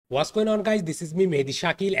What's going on, guys? This is me, Mehdi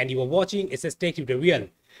Shakil, and you are watching SS Tech Tutorial.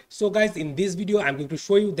 So guys, in this video I'm going to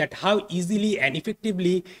show you that how easily and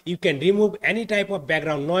effectively you can remove any type of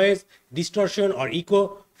background noise, distortion or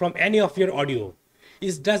echo from any of your audio.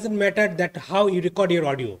 It doesn't matter that how you record your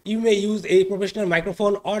audio. You may use a professional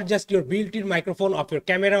microphone or just your built-in microphone of your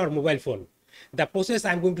camera or mobile phone. The process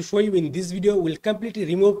I'm going to show you in this video will completely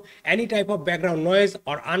remove any type of background noise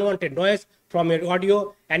or unwanted noise from your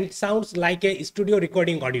audio, and it sounds like a studio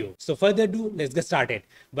recording audio. So further ado, let's get started.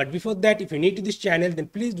 But before that, if you're new to this channel, then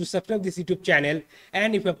please do subscribe this YouTube channel,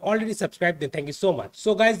 and if you have already subscribed, then thank you so much.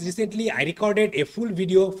 So guys, recently I recorded a full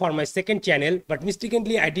video for my second channel, but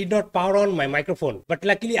mistakenly I did not power on my microphone, but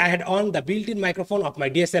luckily I had on the built-in microphone of my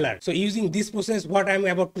DSLR. So using this process, what I'm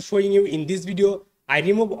about to showing you in this video, I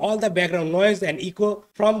remove all the background noise and echo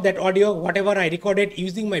from that audio, whatever I recorded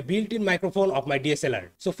using my built-in microphone of my DSLR.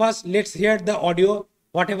 So first, let's hear the audio,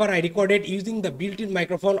 whatever I recorded using the built-in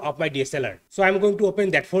microphone of my DSLR. So I'm going to open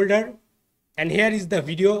that folder, and here is the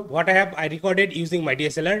video, what I recorded using my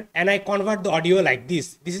DSLR, and I convert the audio like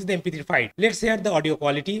this. This is the MP3 file. Let's hear the audio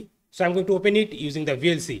quality. So I'm going to open it using the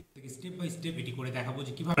VLC. Step by step এটি করে দেখাবো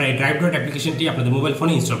যে কিভাবে আপনারা drive.dot অ্যাপ্লিকেশনটি আপনাদের mobile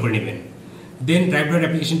ফোনে install করে নেবেন। দেন drive.dot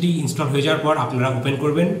অ্যাপ্লিকেশনটি ইনস্টল হয়ে যাওয়ার পর আপনারা ওপেন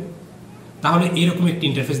করবেন, তাহলে এরকম একটি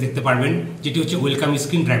ইন্টারফেস দেখতে পারবেন যেটি হচ্ছে ওয়েলকাম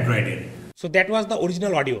স্ক্রিন drive.dot এর। So that was the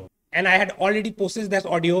original audio, and I had already processed that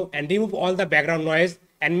audio and remove all the background noise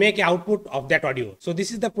and make an output of that audio. So this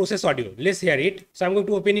is the process audio. Let's hear it. So I'm going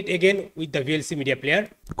to open it again with the VLC media player.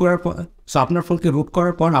 So আপনার ফোনকে root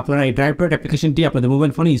করার পর আপনারা এই drive.dot অ্যাপ্লিকেশনটি আপনাদের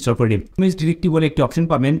mobile ফোনে install করে নেবেন। ইমেজ ডিরেক্টরি বলে একটি অপশন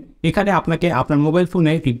পাবেন, এখানে আপনাকে আপনার মোবাইল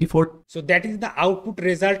ফোনে 54। So that is the output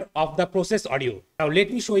result of the process audio. Now let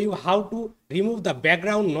me show you how to remove the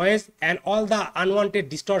background noise and all the unwanted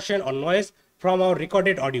distortion or noise from our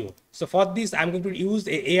recorded audio. So for this I'm going to use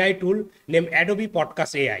a AI tool named Adobe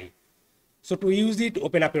Podcast AI. So to use it,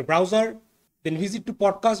 open up your browser, then visit to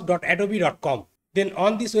podcast.adobe.com. Then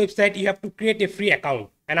on this website, you have to create a free account.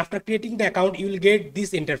 And after creating the account, you will get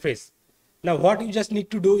this interface. Now what you just need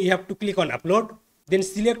to do, you have to click on upload, then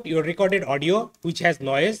select your recorded audio, which has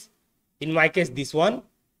noise. In my case, this one.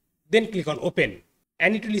 Then click on open.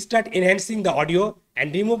 And it will start enhancing the audio and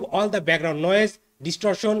remove all the background noise,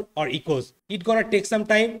 distortion or echoes. It's gonna take some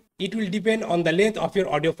time. It will depend on the length of your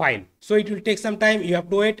audio file. So it will take some time. You have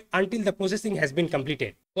to wait until the processing has been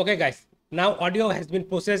completed. Okay guys, now audio has been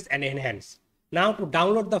processed and enhanced. Now to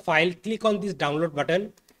download the file, click on this download button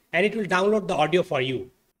and it will download the audio for you.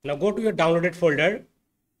 Now go to your downloaded folder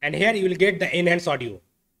and here you will get the enhanced audio.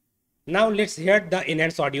 Now let's hear the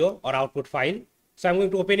enhanced audio or output file. So I'm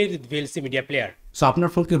going to open it with VLC media player. So আপনার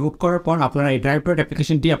ফোনকে root করার পর আপনারা এই drive.dot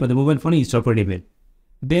অ্যাপ্লিকেশনটি আপনাদের mobile ফোনে install করে নেবেন।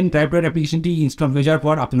 দেন drive.dot অ্যাপ্লিকেশনটি ইনস্টল হয়ে যাওয়ার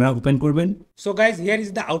পর আপনারা ওপেন করবেন। So guys, here is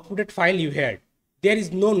the outputted file you heard. There is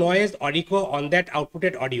no noise or echo on that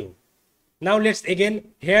outputted audio. Now let's again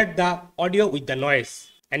hear the audio with the noise.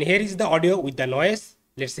 And here is the audio with the noise.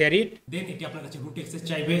 Let's hear it. দেন এটি আপনার কাছে root access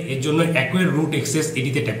চাইবে, এর জন্য acquire root access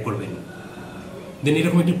এটিতে tap করবেন। দেন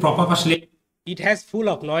এরকম একটি পপআপ আসলে it has full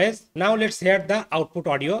of noise. Now let's hear the output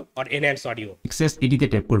audio or enhanced audio. Access এটিতে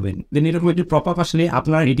ট্যাপ করবেন। দেন এরকম একটি পপআপ আসলে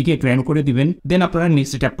আপনারা এটিকে গ্র্যান্ড করে দিবেন। দেন আপনারা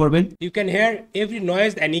নেক্সট ট্যাপ করবেন। You can hear every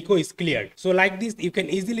noise and echo is cleared. So like this, you can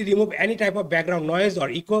easily remove any type of background noise or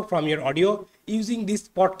echo from your audio using this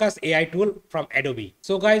podcast AI tool from Adobe.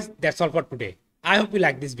 So guys, that's all for today. I hope you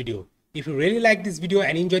like this video. If you really like this video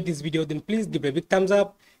and enjoyed this video, then please give a big thumbs up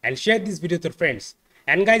and share this video to your friends.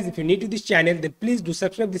 And guys, if you're new to this channel, then please do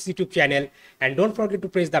subscribe this YouTube channel and don't forget to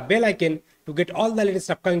press the bell icon to get all the latest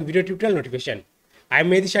upcoming video tutorial notification. I'm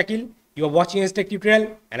Mehdi Shakil, you are watching SS Tech Tutorial,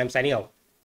 and I'm signing out.